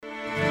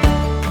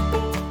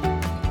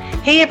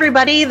Hey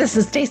everybody, this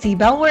is Stacy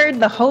Bellward,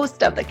 the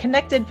host of the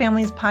Connected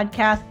Families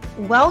podcast.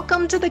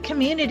 Welcome to the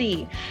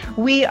community.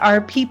 We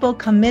are people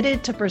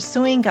committed to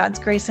pursuing God's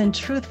grace and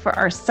truth for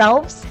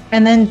ourselves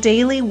and then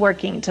daily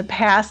working to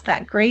pass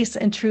that grace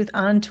and truth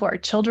on to our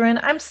children.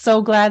 I'm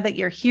so glad that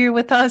you're here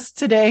with us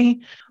today.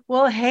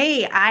 Well,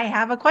 hey, I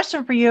have a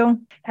question for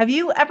you. Have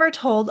you ever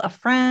told a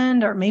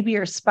friend or maybe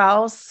your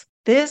spouse,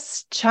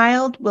 this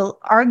child will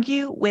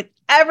argue with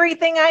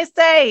everything I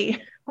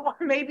say? Or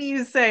maybe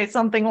you say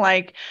something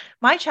like,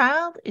 my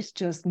child is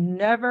just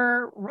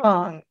never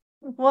wrong.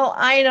 Well,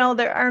 I know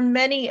there are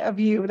many of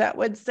you that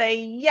would say,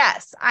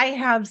 yes, I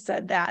have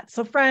said that.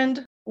 So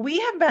friend, we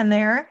have been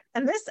there,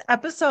 and this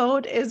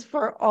episode is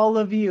for all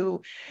of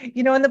you.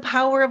 You know, in the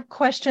Power of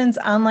Questions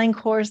online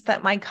course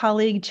that my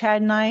colleague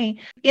Chad and I,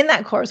 in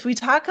that course, we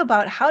talk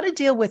about how to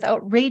deal with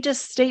outrageous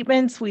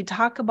statements. We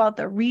talk about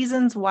the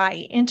reasons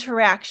why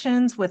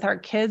interactions with our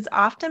kids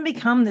often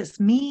become this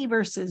me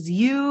versus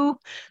you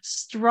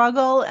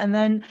struggle. And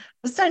then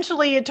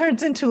essentially it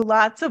turns into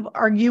lots of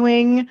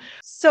arguing.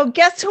 So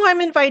guess who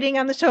I'm inviting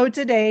on the show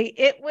today?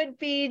 It would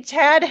be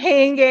Chad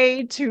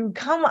Hangay to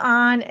come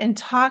on and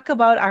talk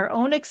about our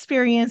own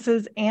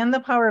experiences and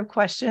the power of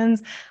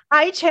questions.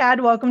 Hi,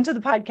 Chad. Welcome to the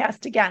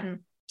podcast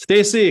again.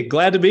 Stacy,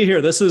 glad to be here.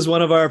 This is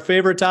one of our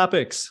favorite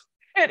topics.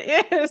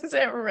 It is.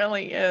 It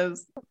really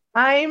is.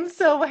 I'm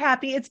so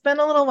happy. It's been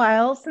a little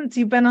while since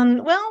you've been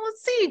on, well,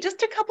 let's see,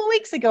 just a couple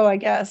weeks ago, I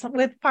guess,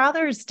 with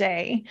Father's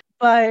Day.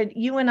 But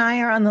you and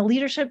I are on the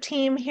leadership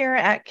team here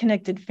at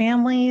Connected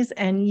Families,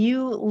 and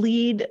you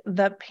lead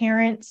the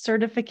parent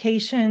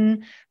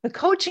certification, the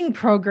coaching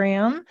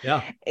program.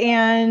 Yeah.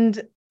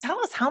 And tell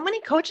us, how many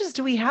coaches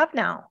do we have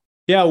now?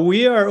 Yeah,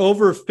 we are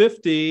over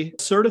 50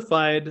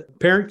 certified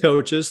parent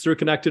coaches through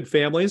Connected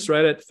Families,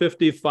 right at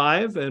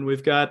 55. And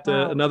we've got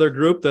another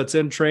group that's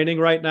in training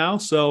right now.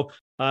 So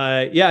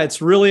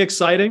it's really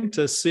exciting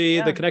to see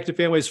the Connected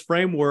Families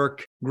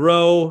framework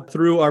grow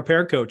through our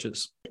parent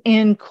coaches.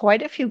 In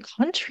quite a few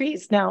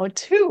countries now,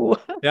 too.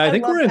 Yeah, I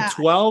think we're in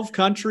 12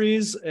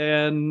 countries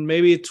and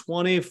maybe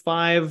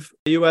 25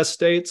 U.S.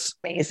 states.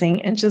 Amazing.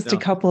 In just a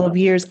couple of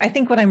years. I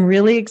think what I'm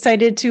really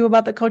excited too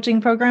about the coaching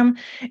program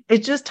is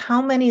just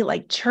how many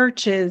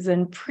churches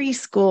and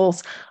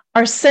preschools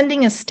are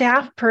sending a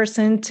staff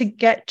person to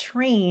get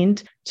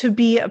trained to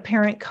be a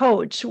parent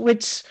coach,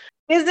 which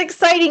is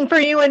exciting for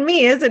you and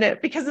me, isn't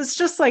it? Because it's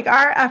just like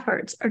our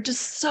efforts are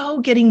just so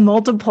getting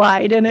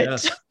multiplied, and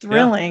it's just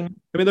thrilling. Yeah.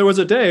 I mean, there was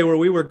a day where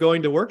we were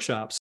going to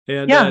workshops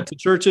and to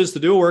churches to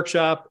do a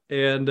workshop,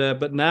 and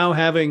but now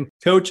having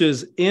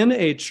coaches in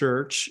a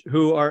church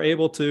who are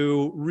able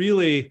to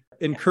really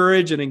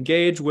encourage and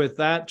engage with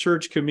that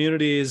church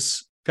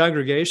community's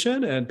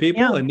congregation and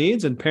people and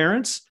needs and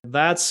parents,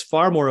 that's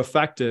far more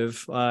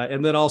effective.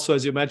 And then also,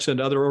 as you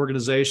mentioned, other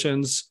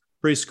organizations,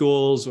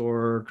 preschools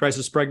or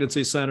crisis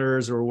pregnancy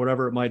centers or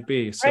whatever it might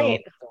be. So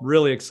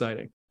really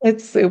exciting.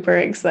 It's super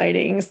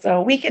exciting.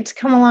 So we get to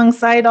come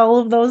alongside all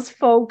of those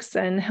folks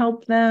and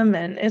help them.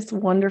 And it's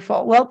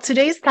wonderful. Well,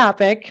 today's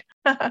topic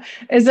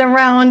is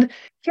around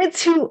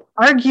kids who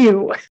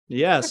argue.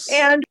 Yes.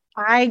 And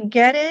I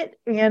get it.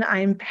 And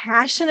I'm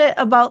passionate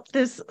about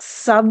this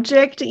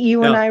subject.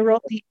 You and I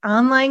wrote the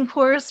online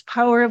course,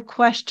 Power of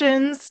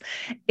Questions.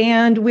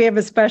 And we have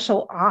a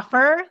special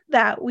offer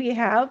that we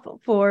have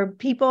for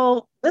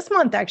people this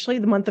month, actually,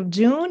 the month of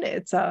June.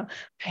 It's a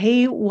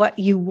pay what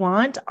you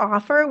want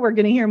offer. We're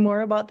going to hear more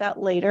about that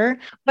later.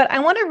 But I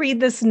want to read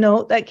this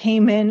note that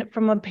came in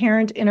from a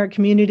parent in our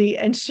community,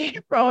 and she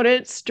wrote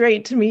it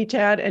straight to me,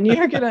 Chad. And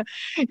you're gonna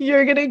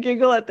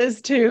giggle at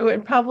this too,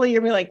 and probably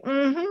you're gonna be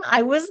like,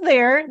 I was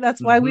there. That's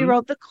why we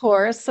wrote the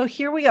course. So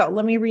here we go.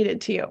 Let me read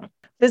it to you.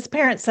 This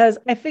parent says,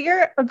 I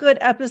figure a good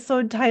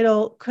episode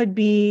title could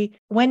be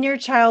When Your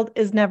Child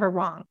is Never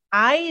Wrong.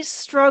 I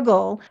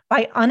struggle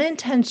by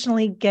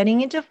unintentionally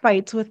getting into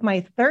fights with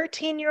my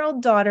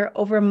 13-year-old daughter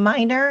over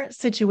minor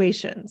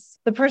situations.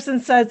 The person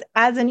says,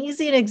 as an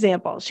easy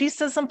example, she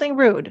says something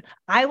rude.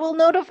 I will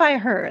notify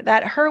her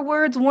that her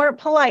words weren't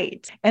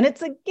polite, and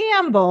it's a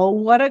gamble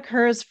what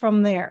occurs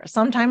from there.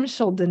 Sometimes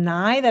she'll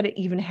deny that it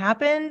even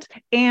happened,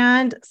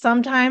 and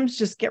sometimes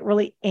just get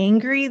really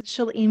angry.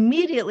 She'll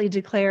immediately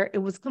declare it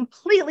was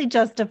completely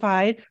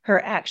justified,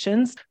 her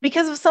actions,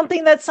 because of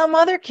something that some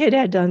other kid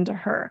had done to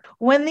her.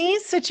 When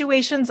these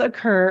situations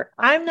occur,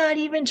 I'm not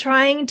even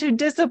trying to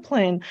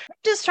discipline. I'm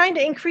just trying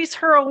to increase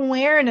her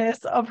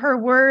awareness of her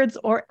words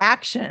or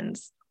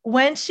actions.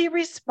 When she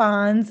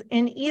responds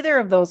in either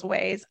of those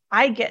ways,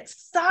 I get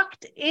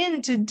sucked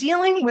into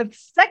dealing with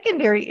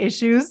secondary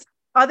issues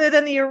other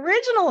than the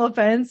original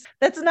offense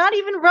that's not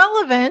even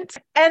relevant.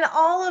 And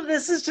all of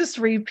this is just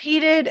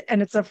repeated,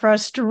 and it's a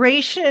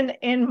frustration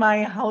in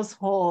my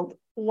household.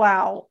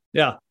 Wow.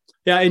 Yeah.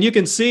 Yeah, and you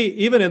can see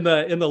even in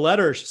the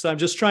letter, she said, I'm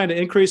just trying to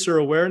increase her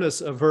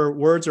awareness of her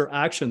words or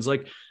actions.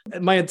 Like,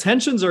 my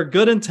intentions are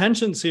good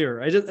intentions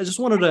here. I just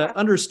wanted to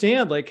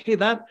understand, like, hey,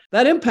 that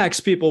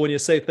impacts people when you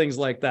say things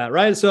like that,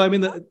 right? So, I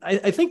mean,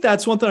 I think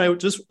that's one thing I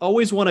just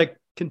always want to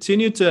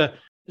continue to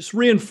just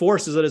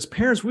reinforces that as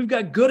parents, we've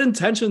got good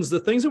intentions. The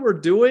things that we're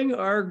doing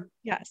are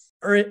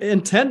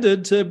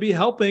intended to be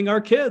helping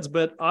our kids,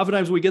 but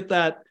oftentimes we get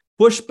that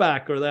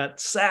pushback or that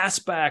sass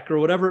back or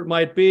whatever it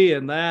might be,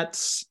 and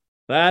that's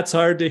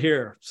hard to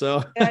hear.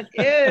 So that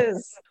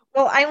is.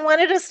 Well, I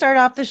wanted to start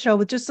off the show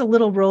with just a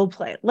little role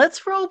play.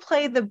 Let's role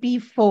play the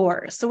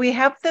before. So we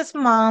have this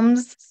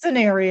mom's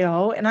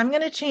scenario, and I'm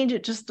going to change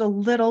it just a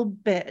little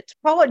bit.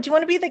 Paula, do you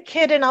want to be the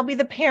kid and I'll be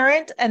the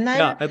parent? And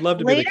then I'd love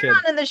to be the kid. Later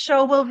on in the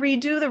show, we'll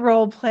redo the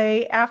role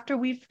play after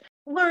we've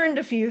learned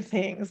a few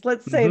things.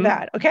 Let's say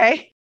that,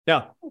 okay?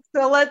 Yeah.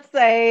 So let's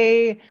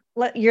say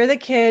you're the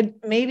kid.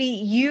 Maybe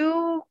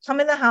you come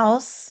in the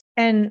house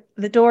and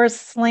the door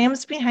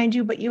slams behind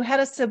you, but you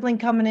had a sibling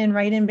coming in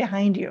right in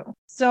behind you.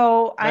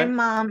 So I'm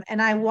mom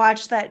and I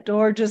watched that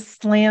door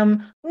just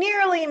slam,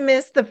 nearly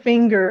miss the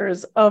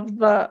fingers of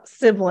the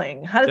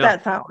sibling. How does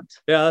that sound?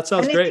 Yeah, that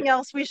sounds great. Anything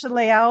else we should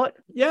lay out?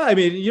 Yeah, I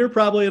mean, you're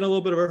probably in a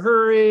little bit of a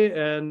hurry,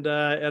 and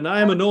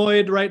I'm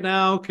annoyed right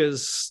now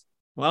because,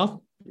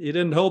 well, you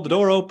didn't hold the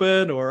door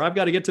open, or I've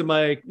got to get to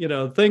my,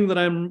 thing that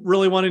I'm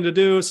really wanting to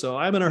do. So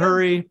I'm in a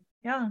hurry.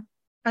 Yeah.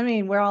 I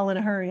mean, we're all in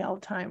a hurry all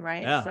the time,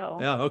 right? Yeah. So,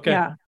 Okay.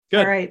 Yeah.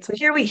 Good. All right. So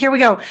here we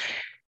go.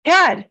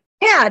 Dad,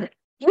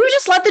 you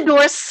just let the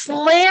door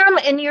slam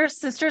in your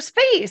sister's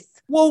face.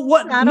 Well,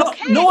 what?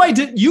 No, I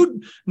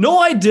didn't. No,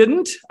 I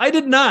didn't. I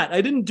did not. I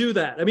didn't do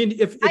that. I mean,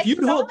 if you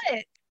hold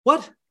it.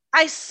 What?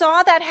 I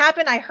saw that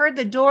happen. I heard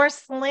the door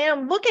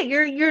slam. Look at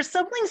your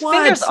sibling's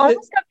fingers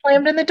almost got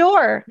slammed in the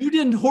door. You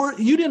didn't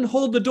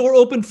hold the door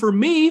open for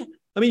me.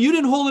 I mean, you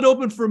didn't hold it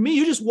open for me.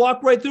 You just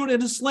walked right through it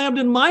and it slammed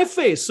in my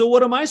face. So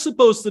what am I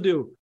supposed to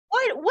do?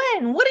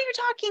 When? What are you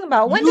talking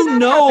about? When you did that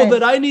know happen?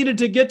 that I needed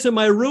to get to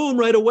my room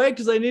right away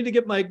because I need to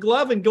get my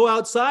glove and go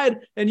outside,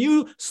 and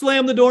you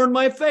slammed the door in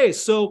my face.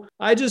 So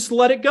I just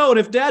let it go. And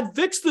if Dad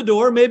fixed the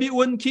door, maybe it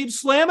wouldn't keep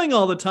slamming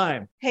all the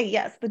time. Hey,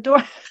 yes, the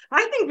door.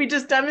 I think we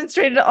just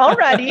demonstrated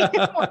already.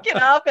 What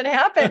can often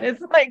happen?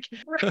 It's like,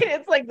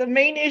 it's like the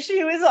main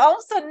issue is all of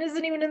a sudden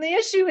isn't even in the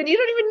issue, and you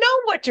don't even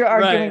know what you're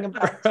arguing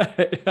about.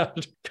 Right. Yeah.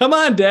 Come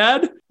on,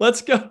 Dad.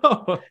 Let's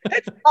go.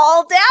 It's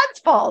all Dad's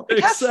fault.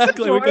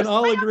 Exactly. We can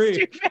all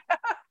agree.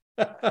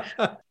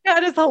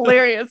 That is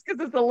hilarious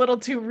because it's a little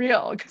too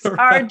real because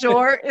our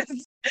door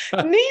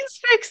needs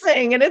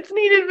fixing, and it's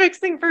needed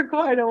fixing for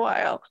quite a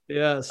while.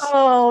 Yes.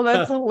 Oh,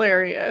 that's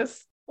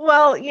hilarious.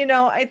 Well,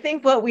 I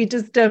think what we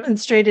just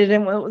demonstrated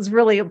and what was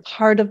really a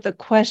part of the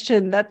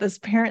question that this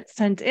parent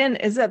sent in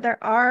is that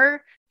there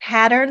are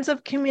patterns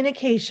of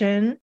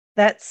communication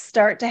that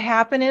start to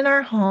happen in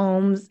our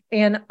homes.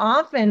 And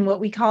often what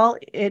we call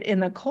it in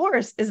the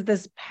course is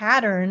this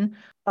pattern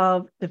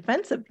of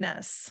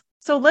defensiveness.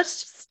 So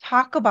let's just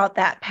talk about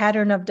that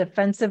pattern of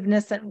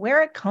defensiveness and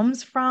where it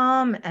comes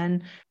from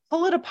and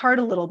pull it apart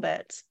a little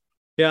bit.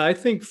 Yeah, I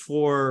think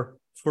for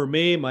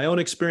me, my own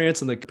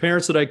experience and the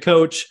parents that I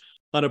coach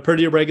on a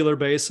pretty regular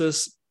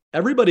basis,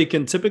 everybody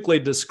can typically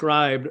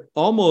describe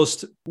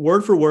almost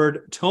word for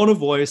word tone of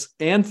voice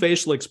and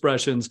facial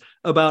expressions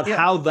about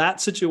how that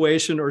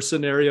situation or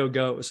scenario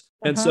goes.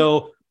 And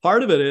so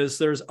part of it is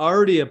there's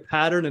already a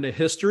pattern and a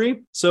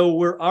history. So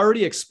we're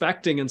already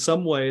expecting in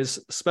some ways,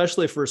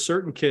 especially for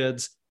certain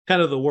kids,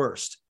 kind of the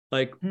worst.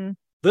 Like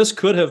this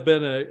could have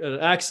been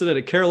an accident,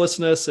 a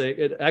carelessness.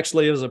 It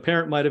actually, as a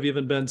parent, might have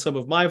even been some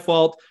of my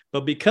fault.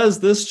 But because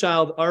this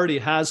child already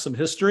has some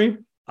history,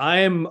 I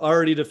am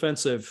already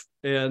defensive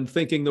and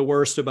thinking the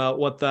worst about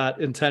what that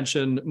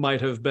intention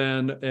might have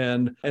been.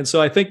 And so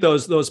I think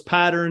those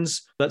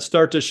patterns that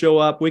start to show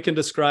up, we can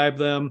describe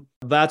them.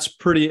 That's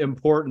pretty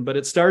important, but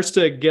it starts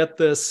to get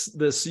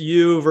this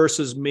you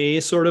versus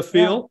me sort of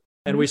feel.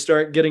 And we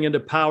start getting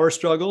into power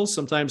struggles,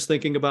 sometimes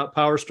thinking about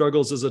power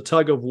struggles as a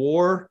tug of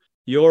war.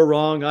 You're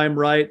wrong, I'm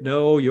right.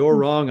 No, you're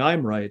wrong,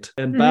 I'm right.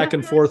 And back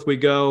and forth we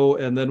go.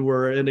 And then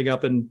we're ending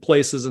up in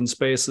places and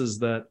spaces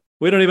that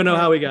we don't even know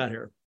how we got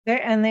here.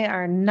 And they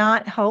are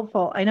not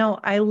helpful. I know.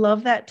 I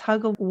love that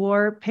tug of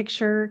war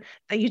picture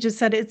that you just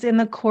said. It's in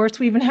the course.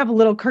 We even have a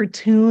little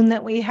cartoon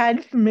that we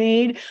had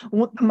made.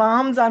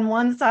 Mom's on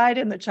one side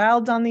and the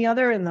child's on the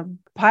other, and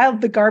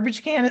the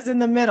garbage can is in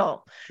the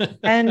middle.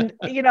 And,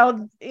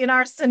 in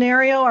our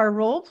scenario, our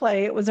role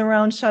play, it was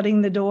around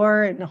shutting the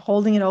door and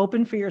holding it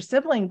open for your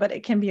sibling, but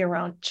it can be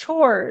around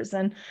chores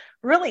and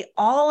really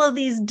all of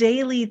these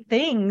daily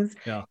things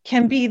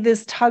can be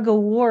this tug of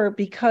war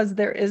because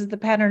there is the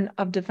pattern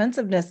of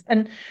defensiveness.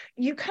 And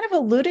you kind of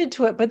alluded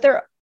to it, but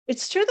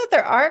it's true that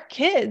there are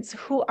kids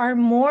who are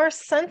more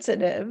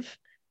sensitive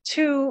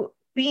to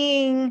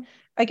being,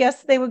 I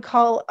guess they would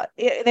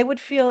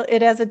feel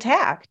it as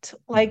attacked.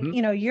 Like,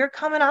 you're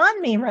coming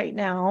on me right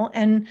now.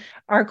 And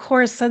our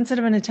course,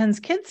 Sensitive and Intense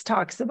Kids,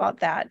 talks about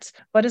that.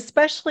 But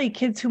especially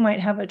kids who might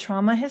have a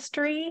trauma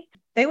history,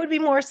 they would be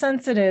more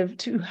sensitive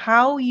to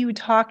how you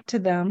talk to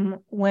them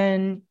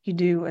when you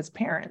do as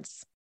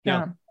parents.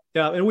 Yeah.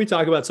 And we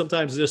talk about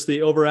sometimes just the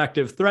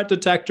overactive threat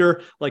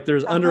detector, like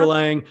there's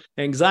underlying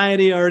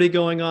anxiety already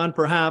going on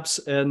perhaps.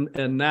 And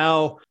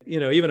now,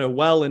 even a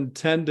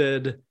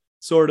well-intended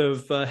sort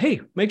of, hey,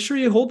 make sure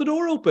you hold the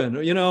door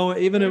open,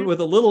 even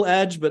with a little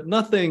edge, but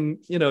nothing,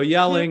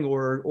 yelling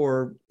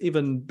or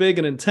even big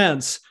and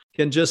intense,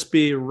 can just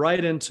be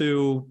right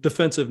into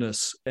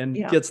defensiveness and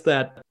gets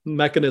that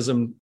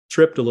mechanism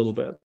tripped a little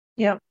bit.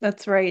 Yeah,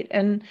 that's right.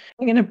 And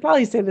I'm going to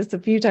probably say this a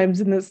few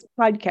times in this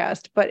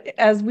podcast, but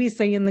as we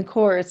say in the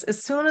course,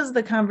 as soon as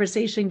the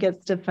conversation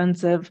gets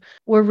defensive,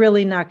 we're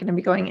really not going to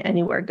be going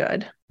anywhere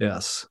good.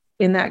 Yes.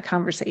 In that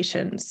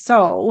conversation.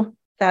 So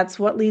that's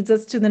what leads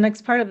us to the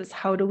next part of this.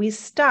 How do we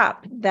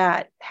stop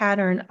that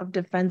pattern of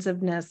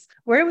defensiveness?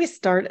 Where do we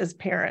start as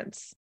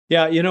parents?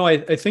 Yeah,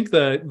 I think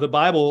the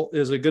Bible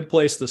is a good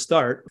place to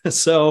start.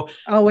 So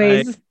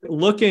always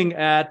looking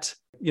at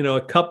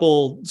a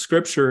couple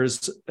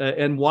scriptures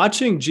and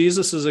watching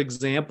Jesus's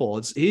example.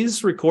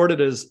 He's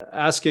recorded as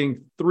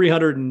asking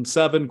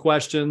 307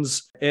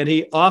 questions, and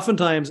he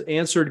oftentimes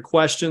answered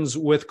questions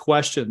with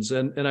questions.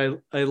 And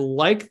I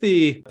like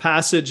the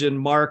passage in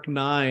Mark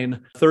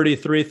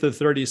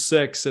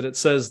 9:33-36, and it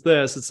says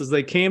this. It says,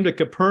 they came to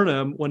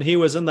Capernaum. When he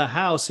was in the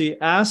house,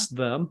 he asked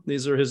them,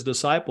 these are his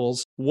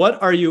disciples,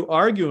 what were you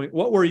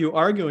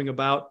arguing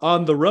about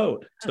on the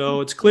road?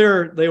 So it's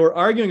clear they were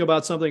arguing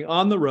about something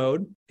on the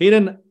road. He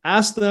didn't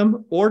ask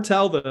them or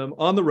tell them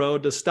on the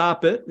road to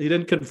stop it. He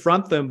didn't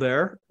confront them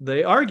there.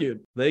 They argued.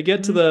 They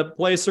get to the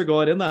place they're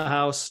going in the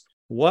house.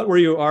 What were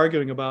you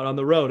arguing about on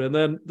the road? And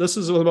then this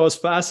is one of the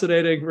most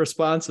fascinating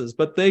responses,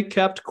 but they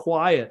kept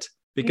quiet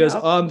because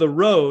on the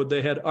road,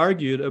 they had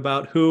argued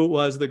about who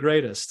was the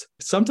greatest.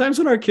 Sometimes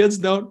when our kids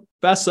don't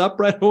fess up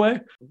right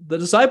away, the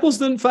disciples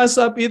didn't fess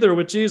up either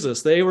with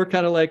Jesus. They were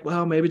kind of like,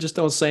 well, maybe just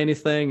don't say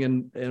anything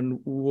and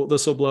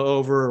this will blow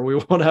over, or we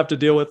won't have to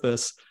deal with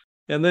this.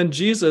 And then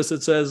Jesus,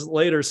 it says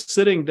later,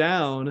 sitting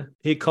down,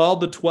 he called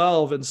the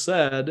 12 and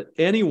said,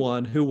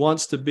 anyone who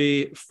wants to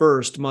be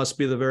first must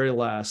be the very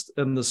last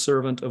and the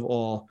servant of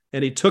all.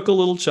 And he took a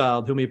little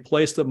child whom he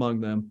placed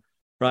among them,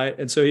 right?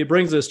 And so he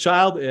brings this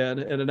child in,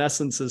 and in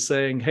essence is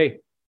saying, hey,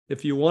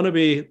 if you want to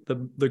be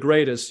the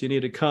greatest, you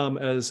need to come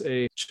as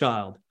a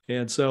child.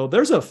 And so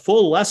there's a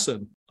full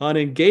lesson on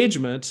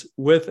engagement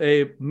with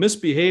a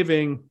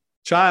misbehaving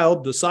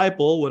child,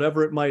 disciple,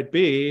 whatever it might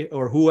be,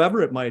 or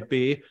whoever it might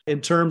be,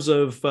 in terms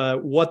of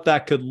what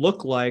that could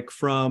look like,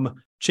 from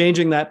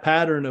changing that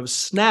pattern of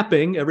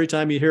snapping every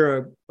time you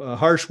hear a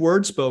harsh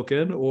word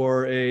spoken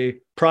or a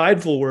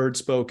prideful word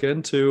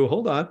spoken to,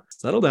 hold on,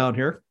 settle down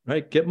here,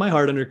 right? Get my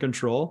heart under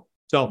control.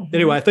 So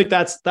anyway, I think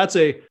that's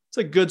a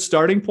good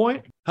starting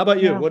point. How about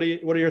you? What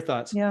are your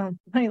thoughts? Yeah,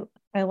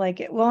 I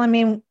like it. Well, I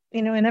mean,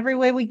 in every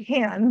way we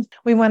can,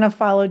 we want to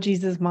follow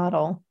Jesus'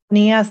 model. And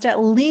he asked at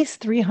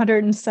least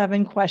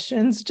 307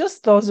 questions.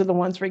 Just those are the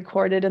ones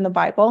recorded in the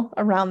Bible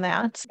around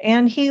that.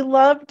 And he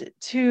loved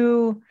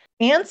to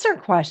answer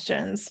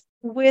questions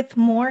with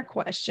more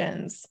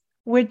questions,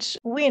 which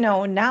we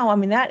know now, I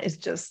mean, that is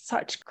just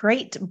such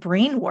great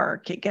brain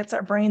work. It gets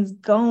our brains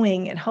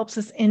going. It helps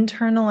us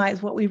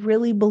internalize what we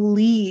really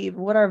believe,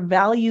 what our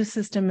value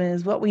system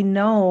is, what we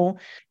know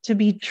to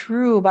be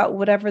true about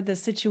whatever the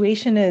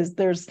situation is.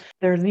 There's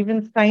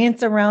even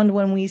science around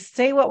when we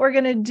say what we're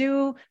going to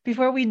do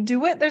before we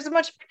do it, there's a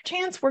much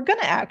chance we're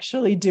going to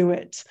actually do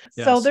it.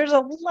 Yes. So there's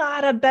a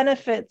lot of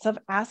benefits of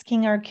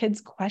asking our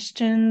kids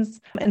questions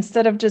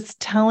instead of just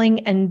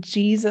telling. And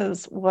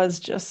Jesus was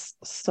just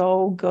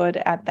so good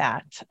at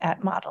that,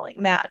 at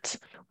modeling that.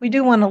 We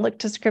do want to look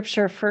to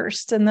scripture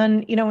first. And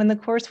then, in the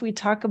course, we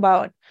talk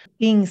about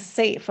being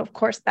safe. Of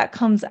course, that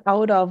comes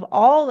out of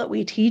all that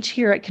we teach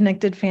here at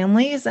Connected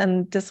Families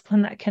and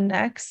Discipline That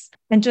Connects,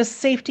 and just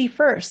safety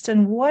first.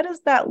 And what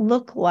does that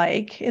look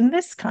like in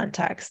this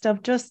context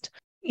of just,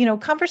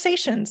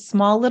 conversations,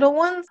 small little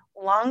ones,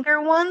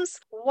 longer ones?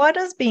 What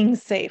is being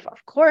safe?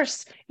 Of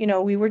course,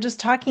 we were just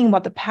talking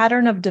about the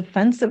pattern of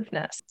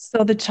defensiveness.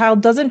 So the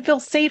child doesn't feel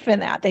safe in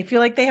that. They feel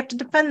like they have to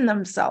defend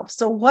themselves.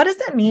 So what does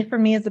that mean for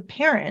me as a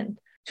parent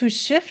to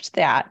shift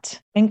that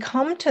and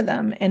come to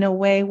them in a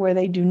way where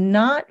they do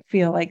not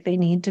feel like they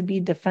need to be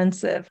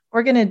defensive?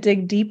 We're going to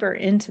dig deeper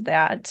into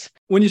that.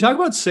 When you talk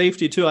about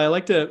safety too, I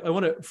want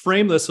to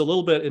frame this a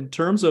little bit in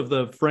terms of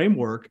the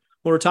framework.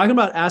 When we're talking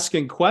about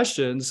asking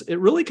questions, it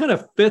really kind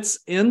of fits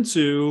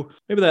into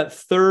maybe that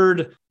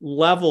third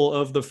level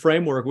of the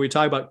framework. We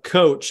talk about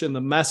coach, and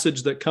the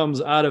message that comes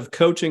out of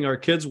coaching our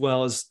kids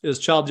well is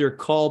child, you're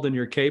called and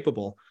you're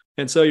capable.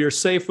 And so you're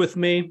safe with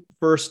me.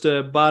 First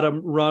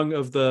bottom rung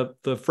of the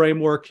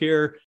framework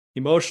here,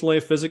 emotionally,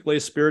 physically,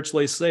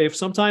 spiritually safe.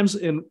 Sometimes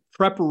in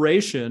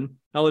preparation,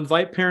 I'll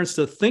invite parents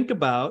to think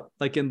about,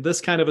 like in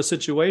this kind of a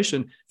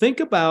situation,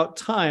 think about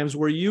times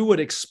where you would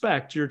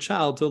expect your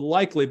child to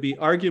likely be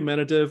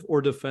argumentative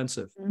or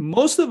defensive.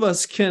 Most of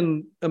us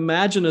can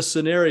imagine a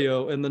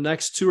scenario in the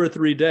next 2 or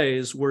 3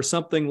 days where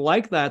something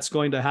like that's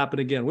going to happen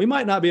again. We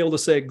might not be able to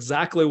say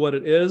exactly what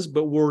it is,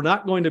 but we're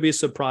not going to be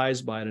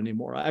surprised by it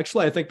anymore.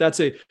 Actually, I think that's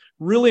a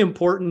really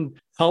important,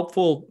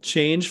 helpful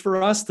change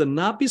for us, to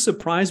not be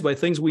surprised by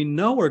things we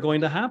know are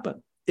going to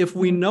happen. If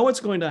we know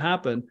it's going to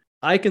happen,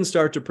 I can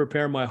start to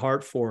prepare my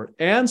heart for it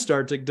and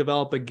start to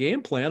develop a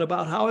game plan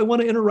about how I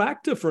want to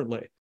interact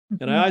differently.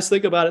 And I always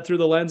think about it through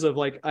the lens of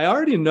like, I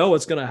already know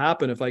what's going to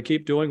happen if I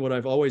keep doing what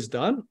I've always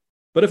done.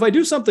 But if I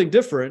do something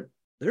different,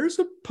 there's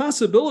a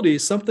possibility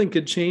something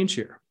could change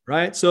here.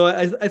 Right. So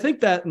I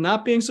think that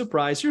not being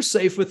surprised, you're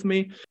safe with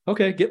me.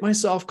 Okay. Get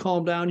myself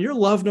calmed down. You're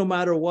loved no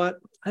matter what.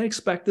 I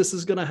expect this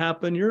is going to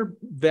happen. Your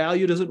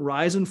value doesn't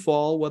rise and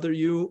fall, whether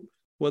you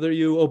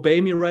obey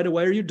me right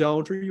away or you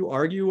don't, or you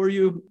argue, or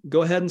you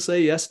go ahead and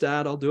say, yes,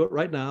 Dad, I'll do it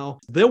right now.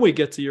 Then we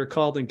get to you're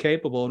called and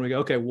capable. And we go,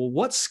 okay, well,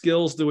 what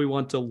skills do we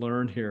want to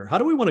learn here? How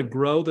do we want to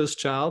grow this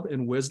child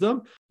in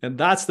wisdom? And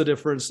that's the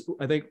difference,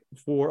 I think,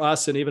 for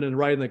us, and even in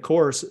writing the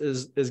course,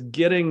 is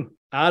getting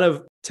out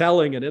of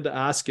telling and into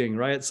asking,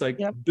 right? It's like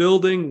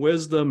building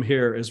wisdom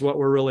here is what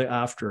we're really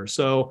after.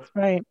 So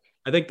right.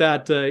 I think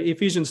that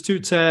Ephesians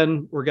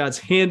 2:10, we're God's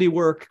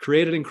handiwork,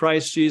 created in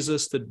Christ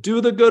Jesus to do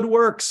the good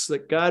works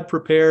that God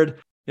prepared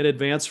in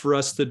advance for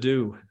us to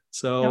do.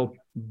 So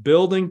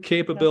building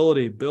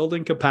capability,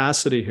 building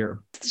capacity here.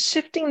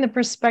 Shifting the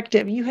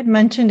perspective, you had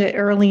mentioned it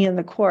early in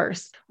the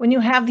course. When you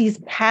have these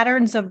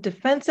patterns of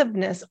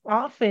defensiveness,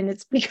 often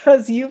it's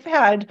because you've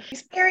had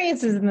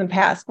experiences in the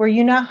past where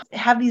you now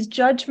have these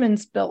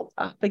judgments built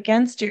up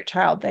against your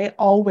child. They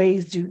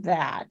always do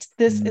that.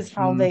 This is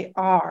how they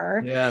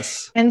are.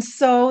 Yes. And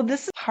so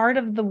this is part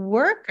of the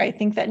work, I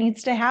think, that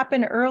needs to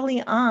happen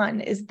early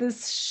on, is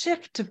this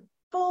shift to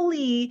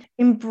fully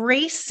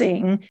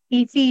embracing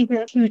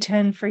Ephesians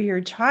 2:10 for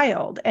your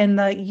child, and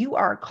that you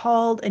are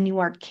called and you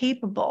are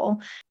capable.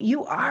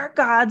 You are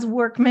God's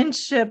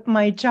workmanship,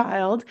 my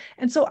child.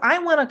 And so I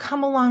want to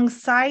come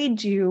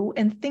alongside you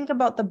and think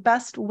about the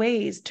best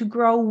ways to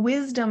grow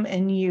wisdom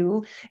in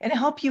you and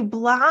help you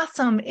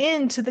blossom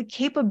into the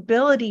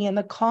capability and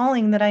the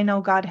calling that I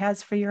know God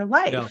has for your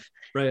life. Yeah.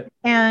 Right.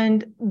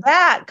 And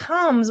that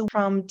comes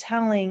from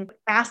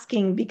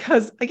asking,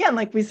 because again,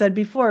 like we said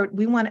before,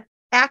 we want to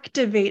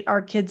activate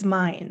our kids'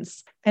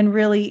 minds and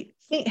really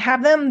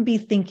have them be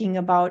thinking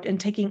about and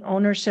taking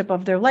ownership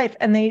of their life.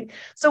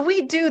 So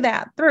we do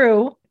that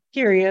through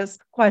curious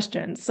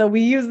questions. So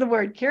we use the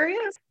word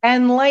curious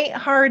and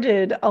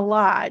lighthearted a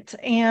lot.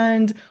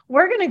 And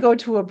we're going to go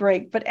to a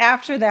break. But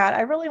after that,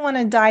 I really want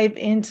to dive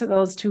into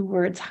those two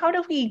words. How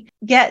do we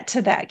get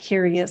to that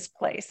curious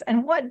place?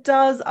 And what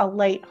does a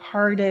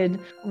lighthearted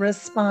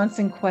response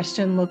and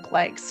question look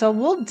like? So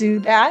we'll do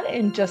that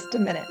in just a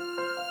minute.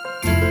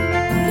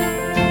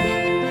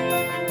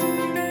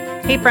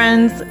 Hey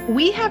friends,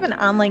 we have an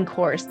online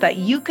course that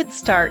you could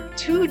start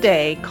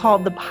today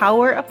called The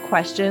Power of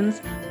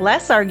Questions,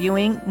 Less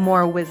Arguing,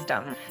 More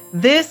Wisdom.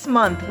 This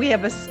month, we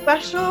have a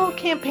special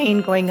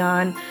campaign going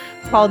on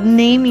called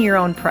Name Your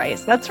Own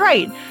Price. That's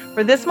right.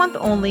 For this month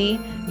only,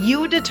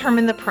 you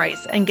determine the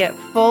price and get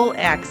full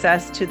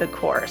access to the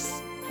course.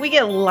 We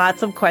get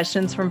lots of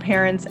questions from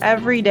parents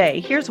every day.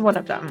 Here's one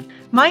of them.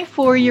 My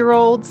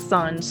 4-year-old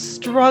son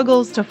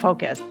struggles to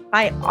focus.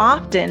 I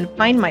often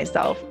find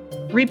myself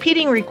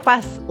repeating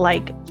requests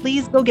like,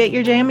 please go get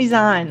your jammies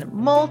on,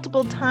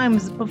 multiple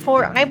times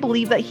before I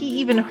believe that he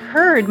even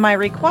heard my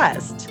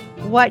request.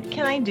 What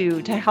can I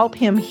do to help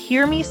him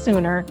hear me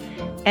sooner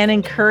and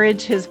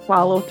encourage his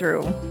follow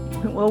through?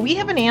 Well, we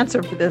have an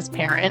answer for this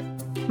parent.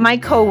 My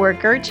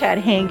coworker, Chad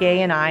Hange,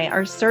 and I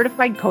are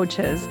certified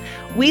coaches.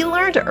 We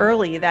learned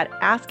early that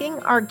asking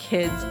our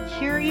kids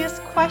curious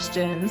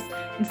questions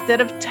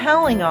instead of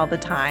telling all the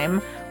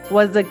time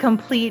was a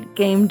complete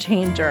game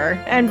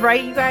changer. And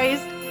right, you guys?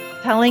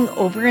 Telling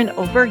over and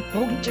over,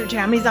 go get your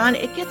jammies on,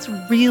 it gets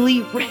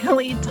really,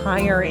 really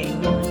tiring.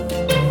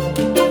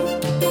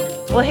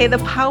 Well, hey,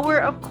 the power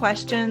of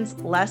questions,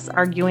 less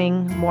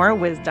arguing, more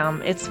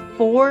wisdom. It's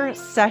 4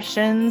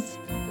 sessions.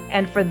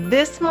 And for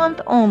this month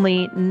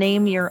only,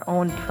 name your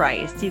own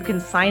price. You can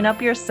sign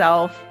up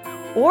yourself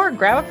or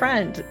grab a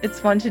friend. It's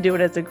fun to do it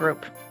as a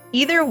group.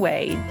 Either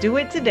way, do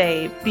it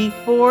today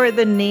before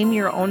the Name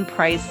Your Own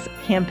Price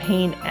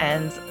campaign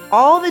ends.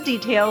 All the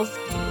details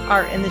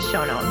are in the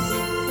show notes.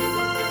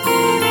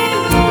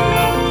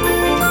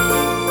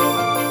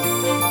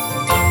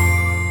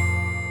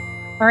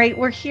 All right,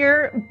 we're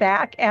here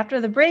back after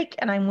the break,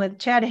 and I'm with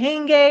Chad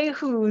Hange,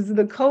 who's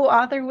the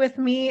co-author with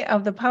me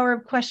of the Power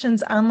of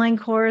Questions online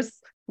course.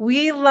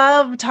 We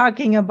love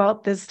talking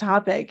about this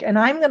topic, and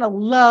I'm going to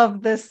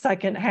love this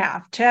second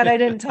half. Chad, I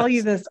didn't tell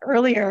you this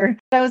earlier.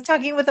 I was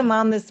talking with a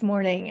mom this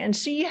morning, and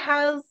she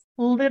has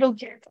little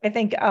kids, I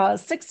think a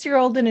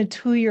 6-year-old and a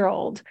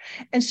 2-year-old.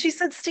 And she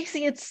said,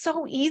 Stacey, it's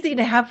so easy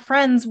to have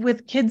friends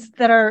with kids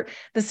that are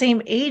the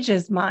same age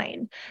as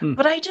mine.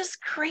 But I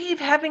just crave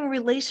having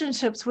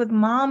relationships with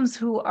moms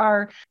who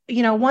are,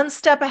 1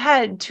 step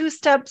ahead, 2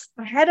 steps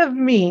ahead of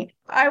me.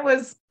 I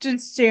was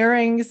just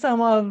sharing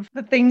some of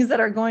the things that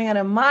are going on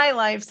in my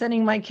life,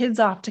 sending my kids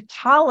off to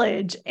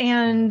college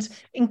and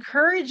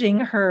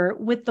encouraging her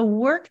with the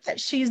work that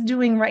she's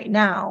doing right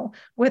now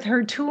with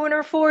her 2 and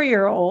her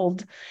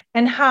 4-year-old,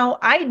 and how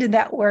I did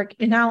that work.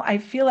 And now I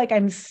feel like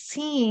I'm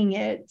seeing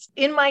it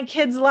in my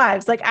kids'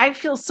 lives. Like I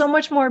feel so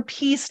much more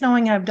peace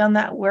knowing I've done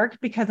that work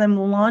because I'm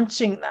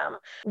launching them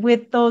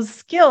with those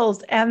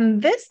skills.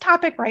 And this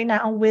topic right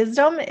now,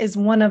 wisdom, is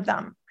one of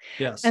them.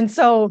 Yes. And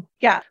so,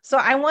 so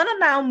I want to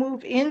now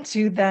move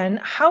into then,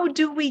 how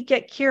do we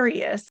get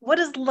curious? What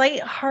does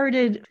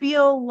lighthearted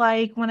feel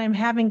like when I'm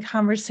having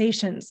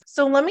conversations?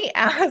 So let me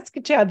ask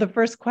Chad the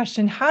first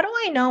question. How do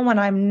I know when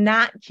I'm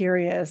not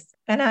curious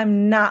and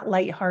I'm not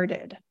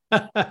lighthearted?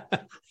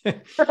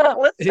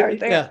 Let's start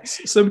there. Yeah,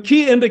 some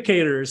key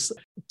indicators.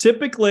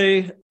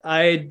 Typically,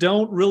 I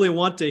don't really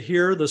want to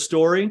hear the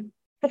story.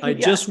 I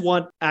just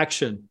want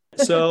action.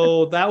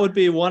 So that would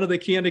be one of the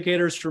key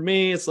indicators for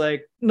me. It's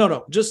like,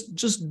 no,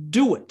 just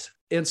do it.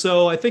 And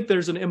so I think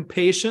there's an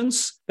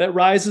impatience that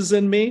rises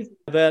in me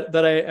that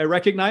I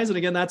recognize. And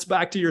again, that's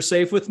back to you're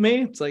safe with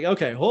me. It's like,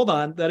 okay, hold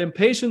on. That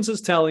impatience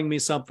is telling me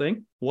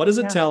something. What is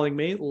it telling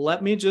me?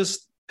 Let me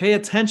just pay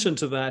attention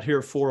to that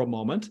here for a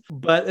moment.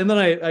 And then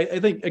I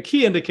think a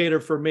key indicator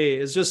for me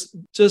is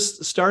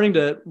just starting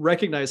to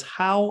recognize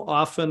how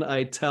often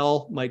I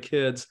tell my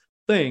kids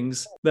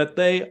things that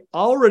they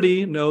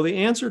already know the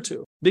answer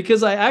to.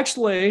 Because I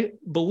actually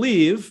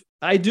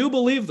I do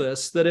believe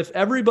this, that if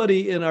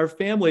everybody in our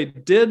family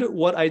did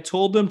what I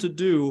told them to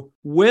do,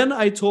 when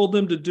I told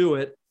them to do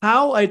it,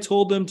 how I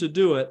told them to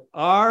do it,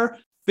 our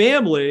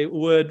family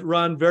would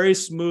run very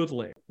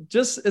smoothly.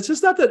 It's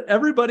just not that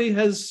everybody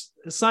has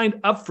signed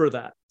up for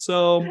that.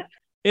 So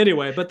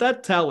anyway, but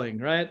that telling,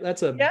 right?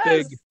 That's a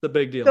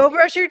big deal. Go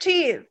brush your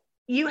teeth.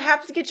 You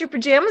have to get your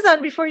pajamas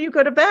on before you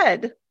go to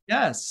bed.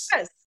 Yes.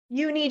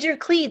 You need your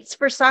cleats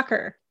for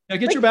soccer. Yeah,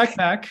 get your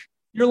backpack.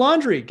 Your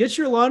laundry. Get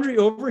your laundry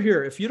over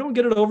here. If you don't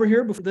get it over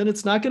here, then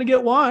it's not going to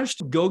get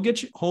washed. Go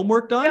get your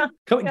homework done.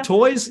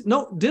 Toys.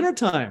 No, dinner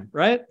time,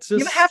 right?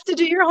 You have to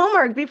do your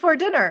homework before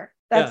dinner.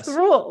 That's the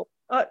rule.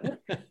 But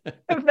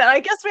I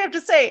guess we have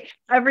to say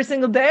every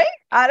single day.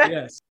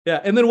 Yes.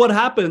 Yeah. And then what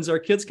happens, our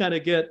kids kind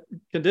of get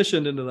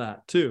conditioned into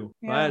that too,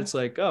 right? It's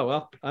like, oh,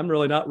 well, I'm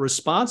really not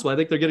responsible. I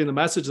think they're getting the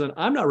message that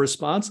I'm not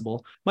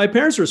responsible. My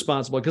parents are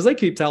responsible because they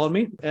keep telling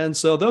me. And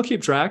so they'll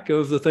keep track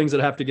of the things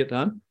that have to get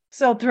done.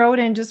 So throw it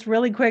in just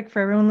really quick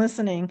for everyone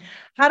listening.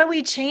 How do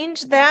we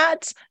change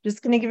that?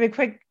 Just going to give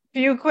you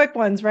few quick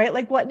ones, right?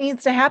 Like what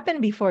needs to happen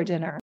before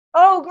dinner?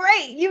 Oh,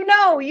 great. You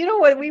know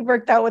what we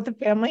worked out with the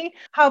family.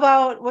 How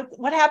about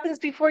what happens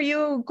before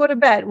you go to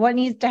bed? What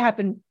needs to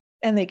happen?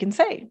 And they can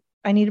say,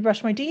 I need to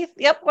brush my teeth.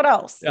 Yep. What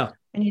else? Yeah.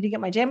 I need to get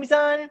my jammies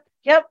on.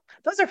 Yep.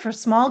 Those are for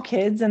small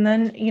kids. And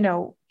then,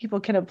 people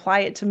can apply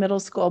it to middle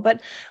school,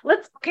 but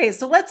let's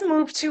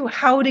move to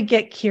how to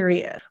get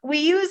curious. We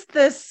use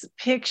this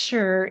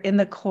picture in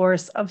the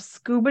course of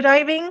scuba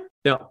diving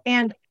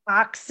and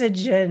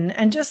oxygen,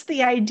 and just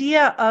the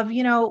idea of,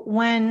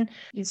 when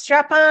you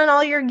strap on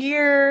all your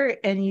gear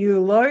and you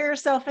lower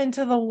yourself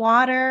into the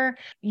water,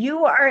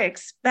 you are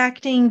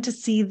expecting to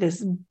see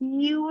this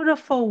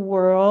beautiful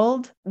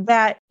world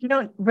that you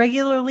don't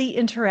regularly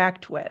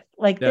interact with.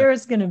 Like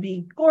there's going to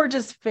be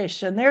gorgeous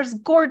fish and there's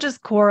gorgeous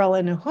coral,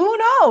 and who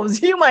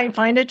knows, you might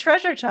find a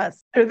treasure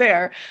chest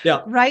there.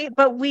 Yeah. Right.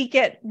 But we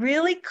get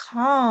really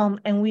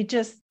calm and we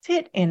just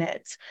sit in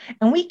it.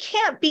 And we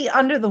can't be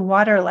under the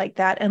water like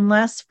that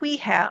unless we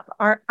have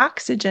our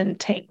oxygen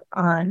tank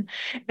on.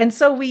 And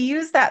so we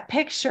use that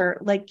picture,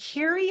 like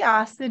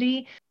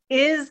curiosity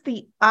is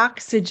the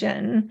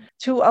oxygen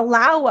to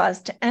allow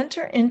us to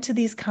enter into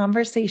these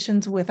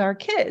conversations with our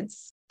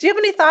kids. Do you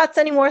have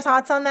any more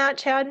thoughts on that,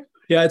 Chad?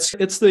 Yeah,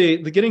 it's the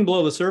getting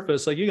below the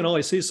surface. Like you can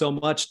only see so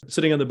much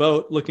sitting on the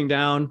boat, looking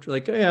down.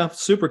 Like,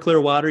 super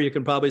clear water. You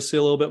can probably see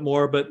a little bit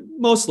more, but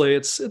mostly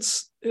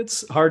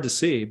it's hard to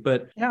see.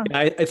 But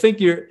I think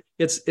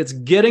it's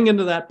getting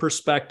into that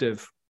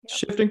perspective,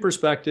 shifting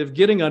perspective,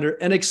 getting under,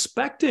 and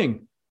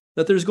expecting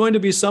that there's going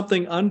to be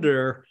something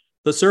under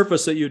the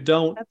surface that you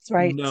don't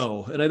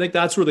know. And I think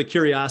that's where the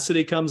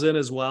curiosity comes in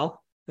as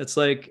well. It's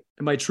like,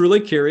 am I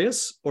truly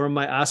curious, or am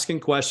I asking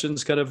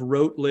questions kind of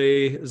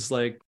rotely? Is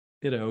like,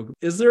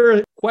 is there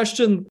a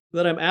question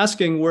that I'm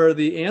asking where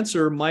the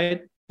answer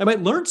I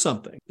might learn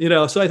something,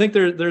 So I think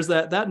there's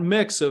that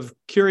mix of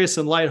curious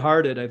and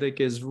lighthearted, I think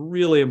is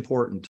really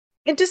important.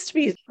 And just to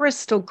be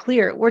crystal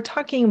clear, we're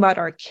talking about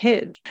our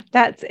kids.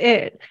 That's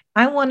it.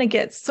 I want to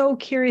get so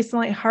curious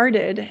and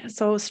lighthearted.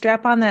 So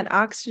strap on that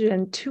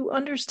oxygen to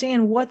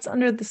understand what's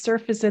under the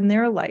surface in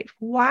their life.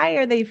 Why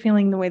are they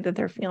feeling the way that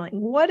they're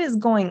feeling? What is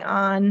going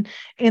on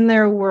in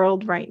their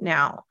world right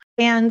now?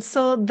 And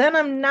so then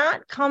I'm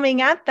not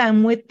coming at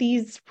them with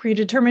these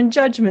predetermined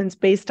judgments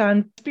based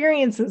on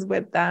experiences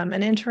with them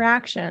and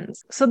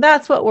interactions. So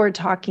that's what we're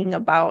talking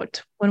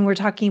about when we're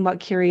talking about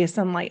curious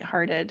and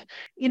lighthearted.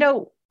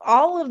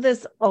 All of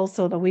this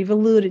also, though we've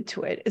alluded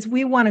to it, is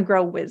we want to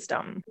grow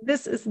wisdom.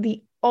 This is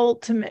the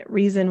ultimate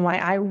reason why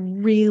I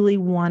really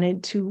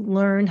wanted to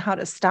learn how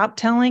to stop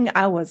telling.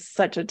 I was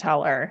such a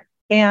teller,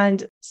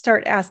 and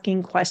start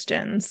asking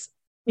questions,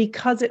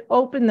 because it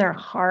opened their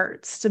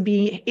hearts to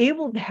be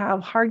able to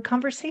have hard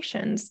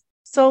conversations.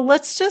 So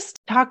let's just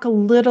talk a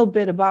little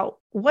bit about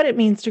what it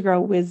means to grow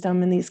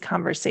wisdom in these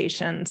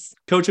conversations.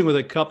 Coaching with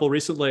a couple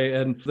recently,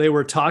 and they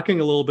were talking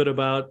a little bit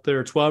about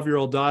their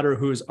 12-year-old daughter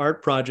whose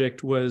art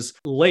project was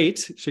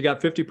late. She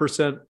got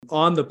 50%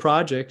 on the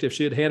project. If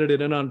she had handed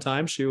it in on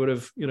time, she would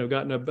have,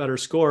 gotten a better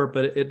score,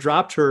 but it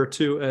dropped her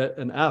to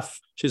an F.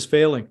 She's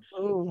failing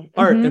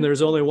art. And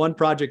there's only one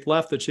project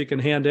left that she can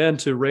hand in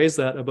to raise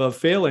that above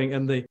failing.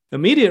 And the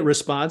immediate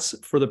response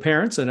for the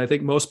parents, and I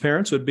think most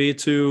parents, would be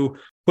to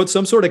put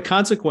some sort of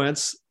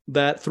consequence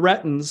that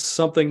threatens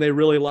something they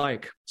really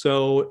like.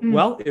 So,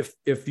 well,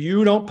 if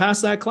you don't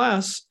pass that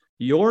class,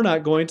 you're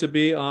not going to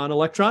be on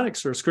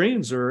electronics or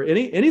screens or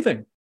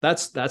anything.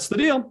 That's the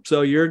deal.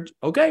 So you're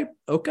okay.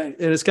 And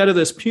it's kind of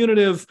this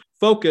punitive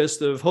focus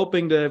of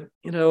hoping to,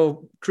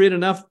 create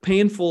enough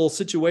painful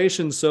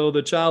situations so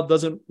the child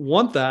doesn't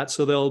want that,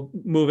 so they'll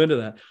move into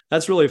that.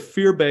 That's really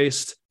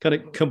fear-based kind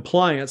of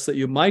compliance that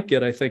you might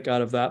get, I think,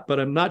 out of that, but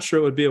I'm not sure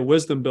it would be a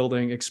wisdom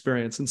building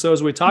experience. And so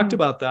as we talked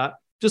about that,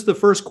 just the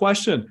first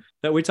question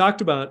that we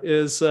talked about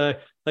is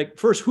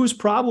first, whose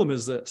problem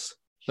is this?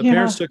 The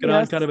parents took it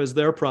on kind of as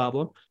their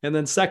problem. And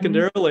then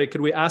secondarily, could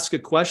we ask a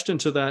question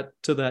to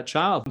that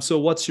child? So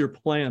what's your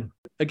plan?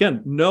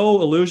 Again,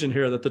 no illusion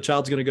here that the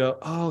child's going to go,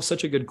 oh,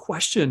 such a good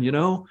question.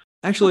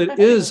 Actually it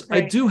is,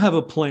 right. I do have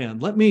a plan.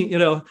 Let me,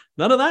 none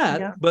of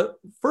that, but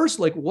first,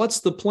 what's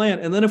the plan?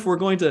 And then if we're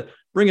going to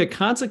bring a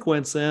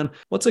consequence in,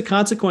 what's a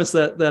consequence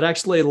that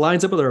actually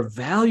lines up with our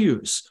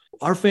values?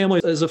 Our family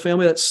is a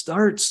family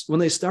that when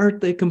they start,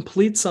 they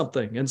complete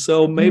something. And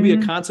so maybe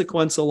a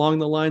consequence along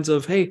the lines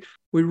of, hey,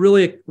 we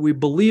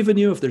believe in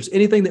you. If there's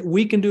anything that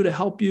we can do to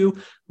help you,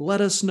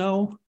 let us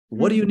know.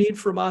 What do you need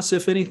from us,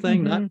 if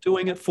anything? Not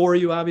doing it for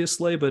you,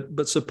 obviously,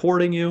 but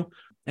supporting you.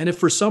 And if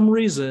for some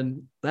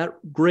reason that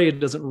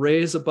grade doesn't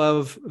raise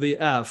above the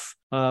F,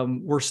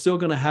 we're still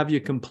going to have you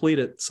complete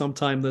it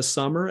sometime this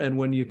summer. And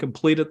when you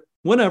complete it,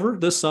 whenever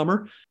this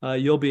summer,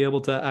 you'll be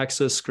able to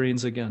access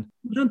screens again.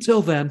 But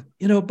until then,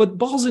 but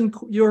ball's in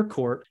your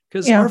court,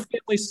 because our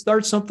family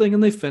starts something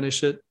and they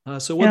finish it.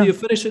 So whether you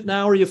finish it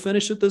now or you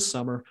finish it this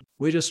summer,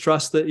 we just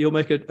trust that you'll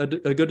make a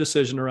good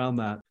decision around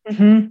that.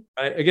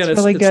 Right? Again, it's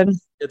really good.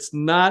 It's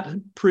not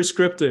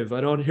prescriptive.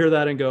 I don't hear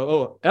that and go,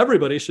 oh,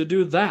 everybody should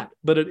do that.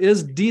 But it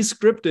is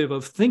descriptive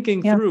of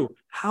thinking through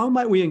how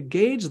might we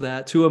engage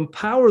that to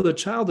empower the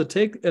child to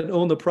take and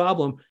own the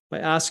problem by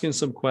asking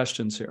some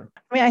questions here.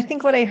 I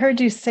think what I heard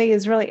you say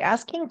is really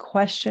asking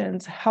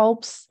questions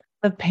helps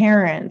the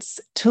parents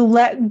to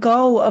let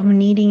go of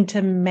needing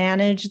to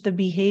manage the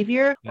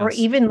behavior or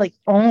even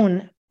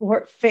own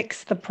or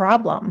fix the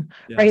problem,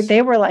 right?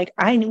 They were like,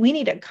 we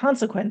need a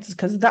consequence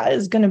because that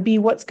is going to be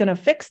what's going to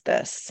fix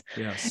this.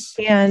 Yes.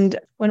 And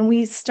when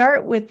we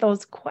start with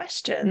those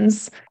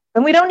questions,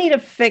 then we don't need to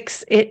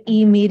fix it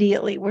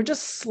immediately. We're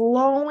just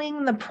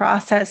slowing the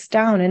process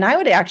down. And I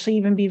would actually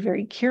even be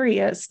very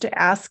curious to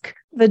ask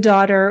the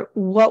daughter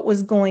what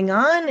was going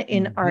on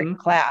in art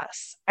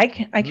class. I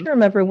can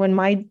remember when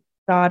my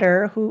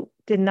daughter, who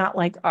did not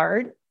like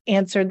art,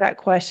 answered that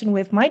question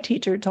with, my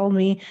teacher told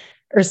me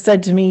or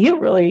said to me, you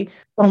really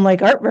don't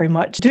like art very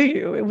much, do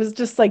you? It was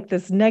just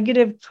this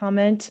negative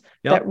comment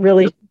that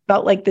really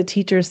felt like the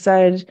teacher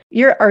said,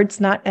 your art's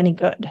not any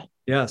good.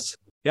 Yes.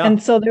 Yeah.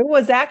 And so there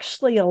was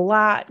actually a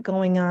lot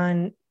going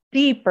on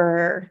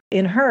deeper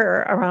in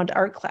her around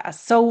art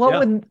class. So what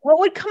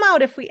would come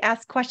out if we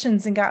asked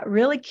questions and got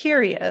really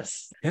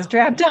curious,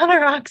 strapped down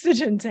our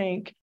oxygen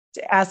tank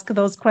to ask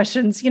those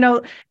questions?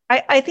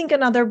 I think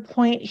another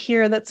point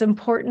here that's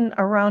important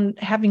around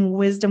having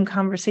wisdom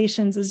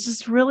conversations is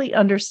just really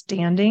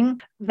understanding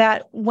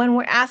that when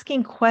we're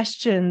asking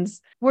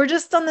questions, we're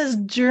just on this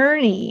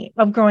journey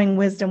of growing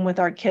wisdom with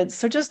our kids.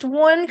 So just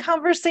one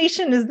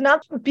conversation is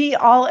not the be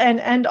all and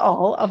end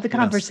all of the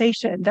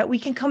conversation, that we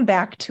can come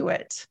back to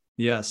it.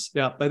 Yes.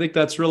 Yeah. I think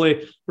that's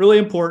really, really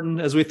important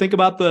as we think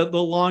about the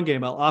long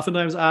game. I'll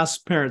oftentimes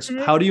ask parents,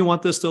 how do you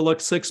want this to look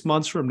 6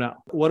 months from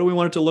now? What do we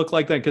want it to look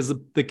like then? Because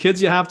the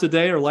kids you have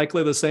today are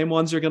likely the same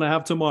ones you're going to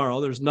have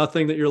tomorrow. There's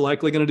nothing that you're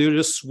likely going to do to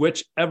just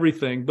switch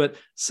everything. But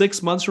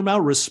 6 months from now,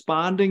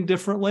 responding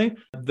differently,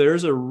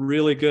 there's a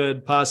really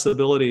good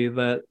possibility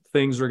that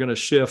things are going to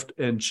shift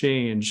and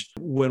change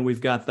when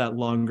we've got that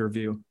longer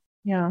view.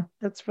 Yeah,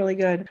 that's really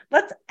good.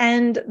 Let's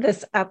end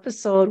this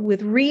episode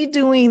with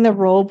redoing the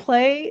role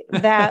play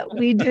that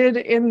we did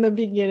in the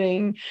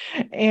beginning.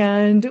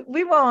 And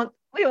we won't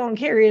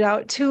carry it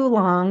out too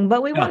long,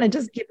 but we want to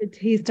just give a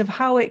taste of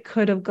how it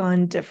could have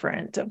gone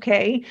different.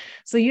 Okay.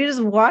 So you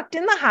just walked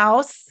in the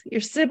house,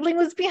 your sibling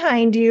was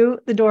behind you,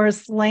 the door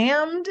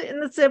slammed in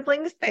the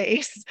sibling's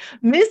face,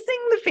 missing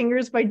the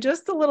fingers by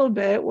just a little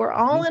bit. We're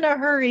all in a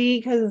hurry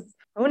because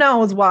who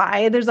knows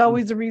why? There's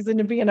always a reason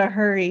to be in a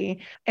hurry.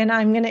 And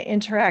I'm going to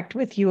interact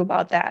with you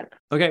about that.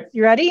 Okay.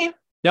 You ready?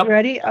 Yep. You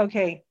ready?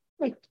 Okay.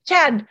 Hey,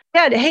 Chad,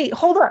 hey,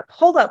 hold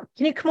up.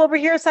 Can you come over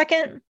here a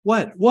second?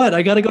 What?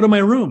 I got to go to my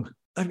room.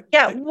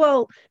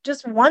 Well,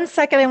 just 1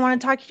 second. I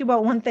want to talk to you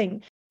about one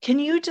thing. Can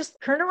you just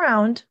turn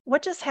around?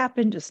 What just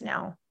happened just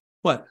now?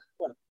 What?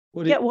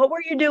 What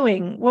were you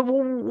doing? What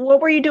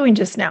were you doing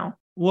just now?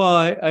 Well,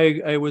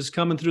 I was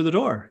coming through the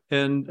door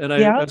and I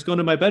Yeah. was going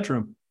to my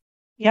bedroom.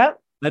 Yep.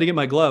 I had to get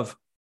my glove.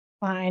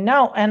 I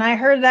know. And I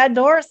heard that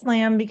door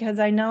slam because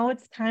I know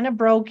it's kind of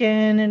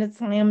broken and it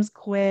slams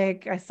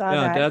quick. I saw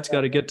Yeah, that. Dad's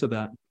got to get to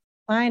that.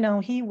 I know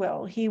he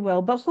will. He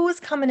will. But who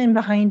is coming in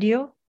behind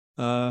you?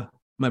 Uh,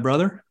 my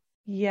brother.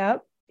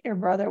 Yep. Your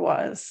brother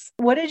was.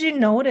 What did you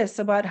notice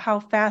about how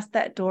fast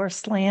that door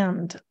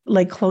slammed,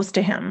 like close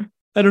to him?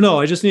 I don't know.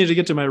 I just needed to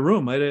get to my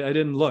room. I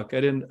didn't look.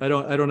 I don't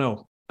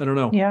know. I don't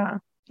know. Yeah.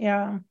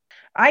 Yeah.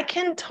 I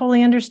can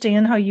totally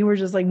understand how you were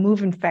just like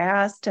moving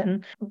fast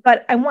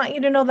but I want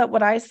you to know that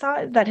what I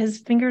saw is that his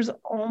fingers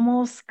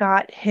almost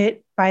got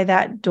hit by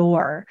that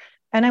door.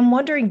 And I'm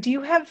wondering, do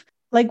you have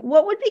like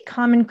what would be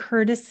common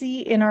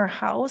courtesy in our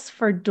house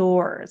for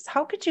doors?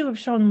 How could you have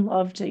shown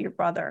love to your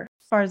brother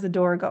as far as the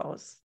door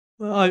goes?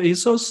 Well,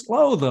 he's so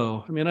slow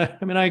though.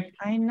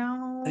 I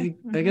know.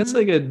 I guess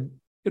I could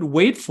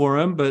wait for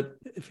him, but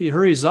if he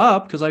hurries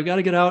up, because I got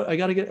to get out, I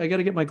got to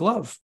get my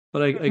glove.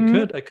 But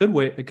I could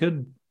wait. I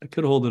could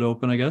hold it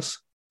open, I guess,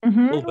 a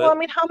little Well, I bit.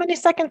 mean, how many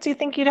seconds do you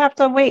think you'd have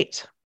to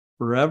wait?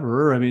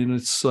 Forever. I mean,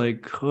 it's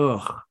like,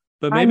 ugh.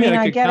 But I maybe mean,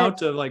 I I could get it. count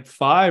to like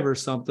five or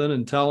something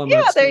and tell him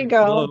Yeah, it's there you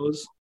getting go.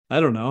 close. I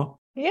don't know.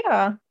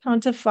 Yeah,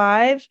 count to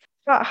five.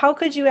 How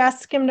could you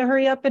ask him to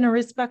hurry up in a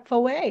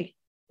respectful way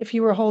if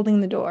you were holding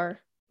the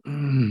door?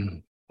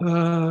 Mm.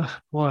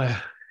 Boy,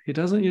 he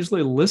doesn't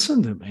usually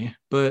listen to me,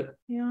 but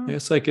Yeah, I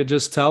guess I could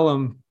just tell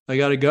him I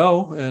got to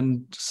go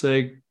and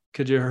say,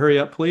 could you hurry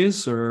up,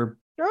 please? Or,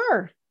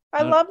 sure.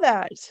 I uh, love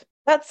that.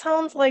 That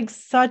sounds like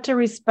such a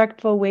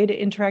respectful way to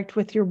interact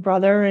with your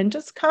brother and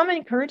just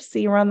common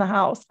courtesy around the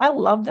house. I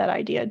love that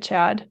idea,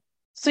 Chad.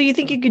 So you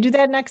think you could do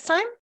that next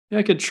time? yeah,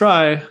 I could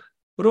try.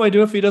 What do I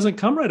do if he doesn't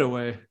come right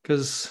away?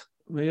 Because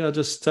maybe I'll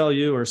just tell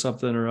you or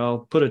something, or I'll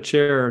put a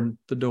chair in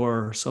the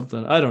door or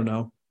something. I don't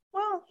know.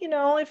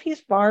 Well, if he's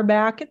far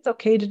back, it's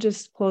okay to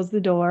just close the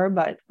door.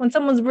 But when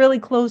someone's really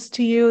close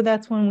to you,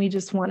 that's when we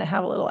just want to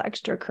have a little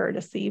extra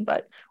courtesy.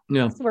 But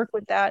Yeah. let's work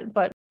with that.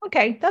 But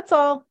okay, that's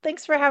all.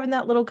 Thanks for having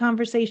that little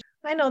conversation.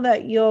 I know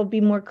that you'll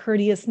be more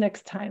courteous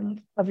next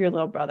time of your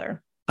little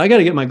brother. I got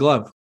to get my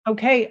glove.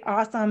 Okay,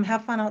 awesome.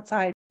 Have fun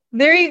outside.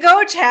 There you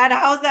go, Chad.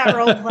 How's that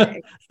role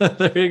play?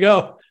 There you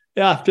go.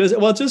 Yeah. Just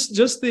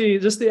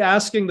the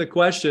asking the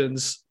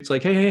questions. It's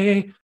like,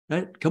 hey,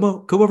 right, come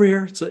over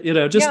here. So,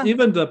 just Yeah.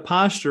 even the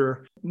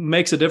posture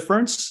makes a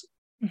difference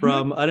Mhm.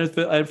 from, I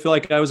didn't feel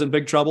like I was in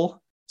big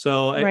trouble.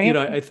 So Right.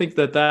 I think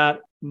that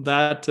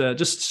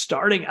just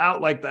starting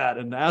out like that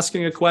and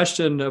asking a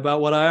question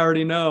about what I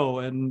already know.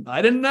 And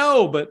I didn't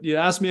know, but you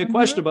asked me a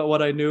question Mhm. about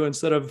what I knew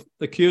instead of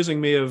accusing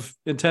me of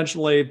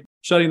intentionally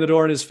shutting the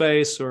door in his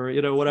face or,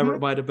 whatever it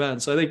Mhm. might have been.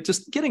 So I think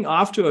just getting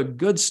off to a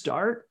good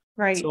start,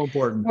 Right. so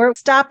important. We're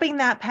stopping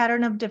that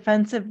pattern of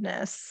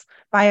defensiveness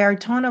by our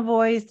tone of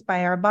voice,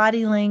 by our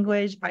body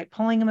language, by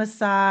pulling him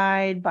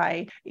aside,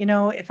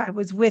 if I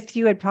was with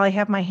you, I'd probably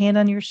have my hand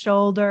on your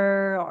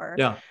shoulder or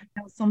Yeah.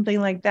 something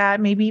like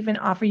that. Maybe even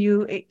offer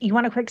you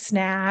want a quick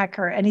snack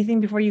or anything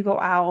before you go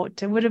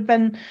out. It would have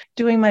been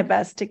doing my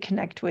best to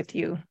connect with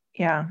you.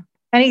 Yeah.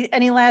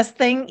 Any last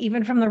thing,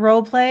 even from the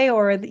role play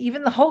or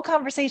even the whole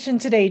conversation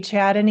today,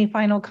 Chad? Any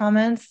final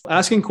comments?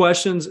 Asking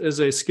questions is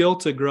a skill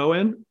to grow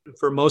in.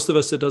 For most of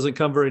us, it doesn't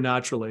come very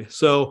naturally.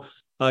 So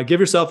give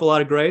yourself a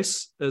lot of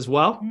grace as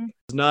well. Mhm.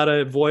 It's not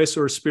a voice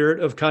or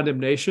spirit of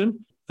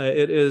condemnation.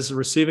 It is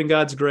receiving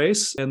God's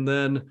grace and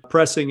then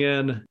pressing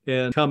in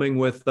and coming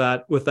with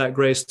that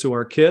grace to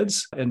our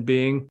kids and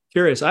being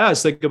curious. I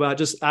always think about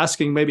just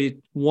asking maybe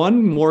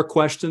one more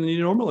question than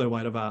you normally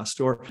might have asked,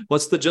 or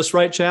what's the just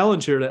right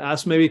challenge here to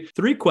ask maybe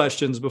three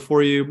questions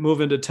before you move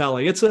into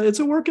telling. It's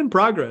a work in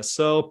progress.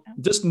 So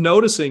just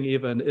noticing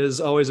even is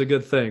always a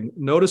good thing.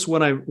 Notice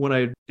when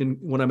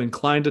I'm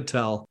inclined to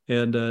tell,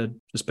 and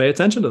just pay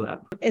attention to that.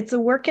 It's a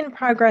work in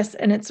progress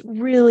and it's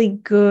really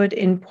good,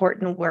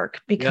 important work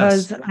Yes.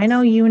 because I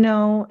know you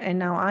know, and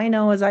now I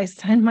know as I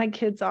send my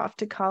kids off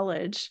to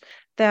college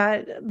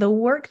that the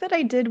work that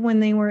I did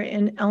when they were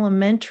in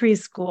elementary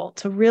school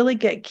to really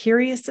get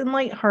curious and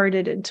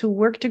lighthearted and to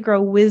work to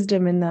grow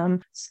wisdom in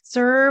them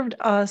served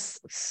us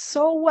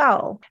so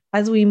well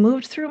as we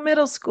moved through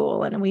middle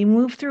school and we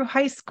moved through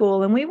high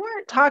school. And we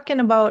weren't talking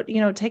about,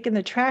 taking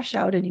the trash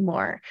out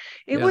anymore.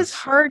 It was Yes.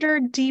 harder,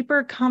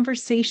 deeper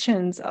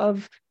conversations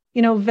of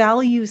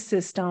value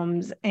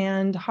systems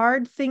and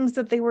hard things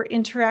that they were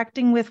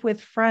interacting with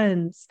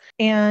friends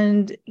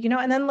and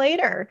then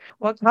later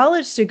what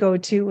college to go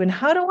to and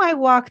how do I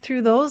walk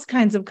through those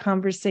kinds of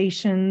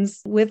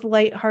conversations with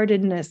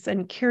lightheartedness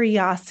and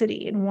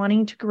curiosity and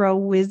wanting to grow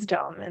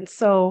wisdom. And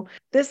so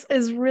this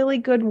is really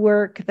good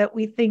work that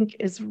we think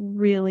is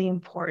really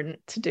important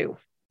to do.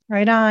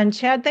 Right on.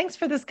 Chad, thanks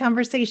for this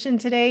conversation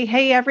today.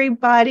 Hey,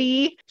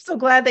 everybody. So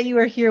glad that you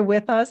are here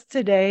with us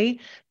today.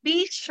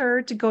 Be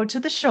sure to go to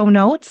the show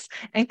notes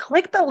and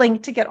click the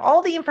link to get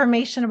all the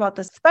information about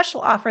the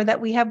special offer that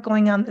we have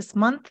going on this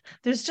month.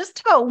 There's just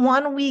about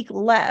 1 week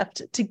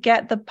left to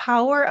get the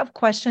Power of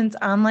Questions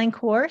online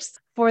course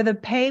for the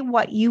pay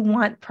what you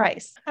want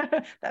price.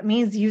 That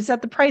means you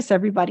set the price,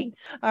 everybody.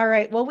 All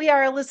right. Well, we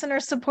are a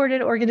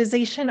listener-supported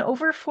organization.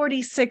 Over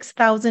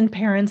 46,000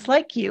 parents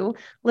like you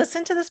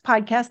listen to this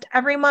podcast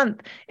every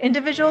month.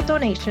 Individual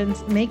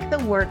donations make the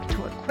work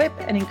to equip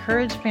and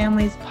encourage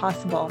families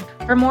possible.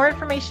 For more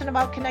information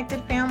about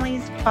Connected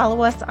Families,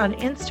 follow us on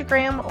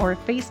Instagram or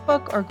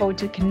Facebook, or go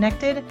to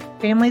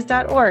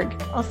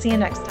connectedfamilies.org. I'll see you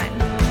next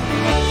time.